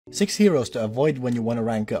6 heroes to avoid when you want to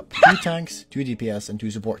rank up. 2 tanks, 2 DPS, and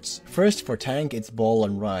 2 supports. First, for tank, it's ball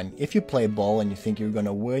and run. If you play ball and you think you're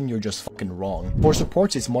gonna win, you're just fucking wrong. For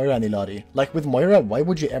supports, it's Moira and Ilari. Like with Moira, why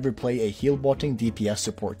would you ever play a heal-botting DPS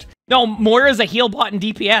support? No, Moira's a heal bot in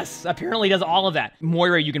DPS. Apparently does all of that.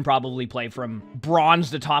 Moira, you can probably play from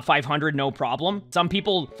bronze to top 500, no problem. Some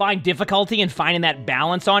people find difficulty in finding that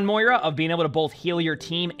balance on Moira of being able to both heal your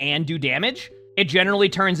team and do damage. It generally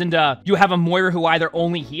turns into you have a Moira who either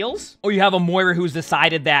only heals, or you have a Moira who's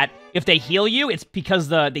decided that if they heal you, it's because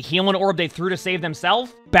the healing orb they threw to save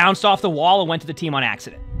themselves bounced off the wall and went to the team on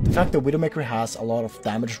accident. The fact that Widowmaker has a lot of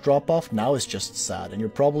damage drop-off now is just sad, and you're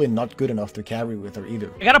probably not good enough to carry with her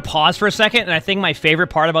either. I gotta pause for a second, and I think my favorite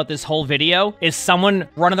part about this whole video is someone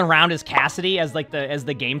running around as Cassidy as like the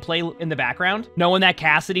gameplay in the background, knowing that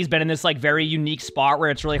Cassidy's been in this like very unique spot where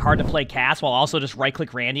it's really hard to play Cass while also just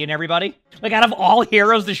right-click Randy and everybody. Like out of all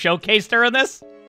heroes to showcase her in this,